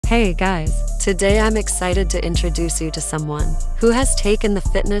Hey guys, today I'm excited to introduce you to someone who has taken the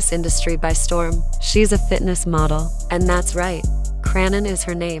fitness industry by storm. She's a fitness model, and that's right, Chanel is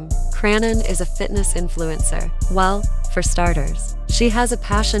her name. Chanel is a fitness influencer. Well, for starters, she has a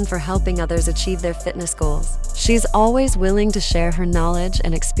passion for helping others achieve their fitness goals. She's always willing to share her knowledge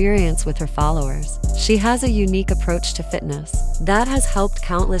and experience with her followers. She has a unique approach to fitness that has helped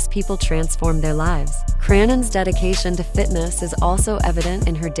countless people transform their lives. Chanel's dedication to fitness is also evident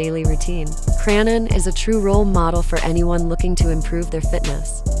in her daily routine. Chanel is a true role model for anyone looking to improve their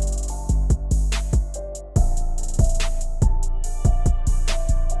fitness.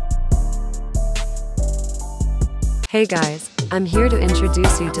 Hey guys, I'm here to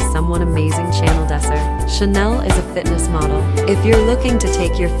introduce you to someone amazing, Chaneldelisser. Chanel is a fitness model. If you're looking to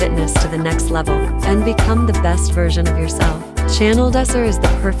take your fitness to the next level and become the best version of yourself, Chaneldelisser is the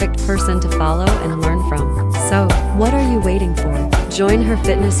perfect person to follow and learn from. So, what are you waiting for? Join her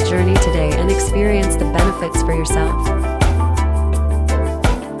fitness journey today and experience the benefits for yourself.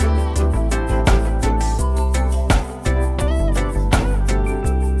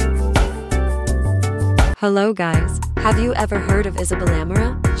 Hello guys, have you ever heard of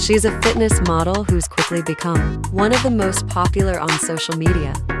Isabellamira? She's a fitness model who's quickly become one of the most popular on social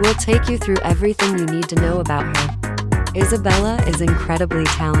media. We'll take you through everything you need to know about her. Isabella is incredibly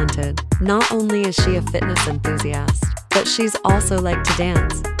talented. Not only is she a fitness enthusiast, but she's also like to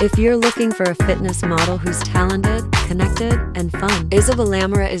dance. If you're looking for a fitness model who's talented, connected, and fun,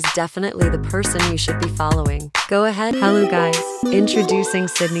 Isabellamira is definitely the person you should be following. Go ahead. Hello guys, introducing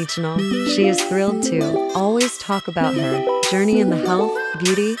Cydniechanel. She is thrilled to always talk about her journey in the health,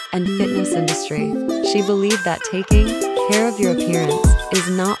 beauty, and fitness industry. She believed that taking care of your appearance is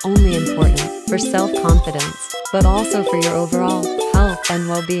not only important for self-confidence, but also for your overall health and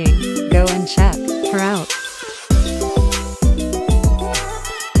well-being. Go and check her out.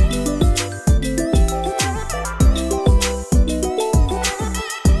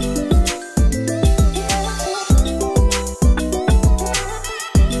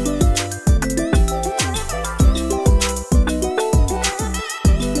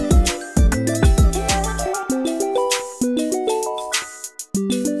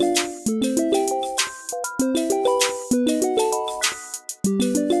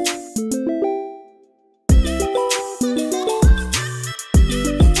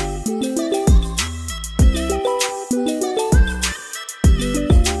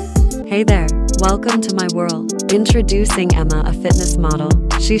 Hey there, welcome to my world. Introducing Emma, a fitness model.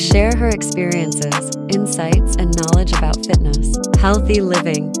 She shares her experiences, insights, and knowledge about fitness, healthy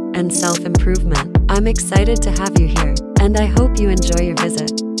living, and self-improvement. I'm excited to have you here, and I hope you enjoy your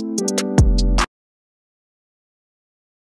visit.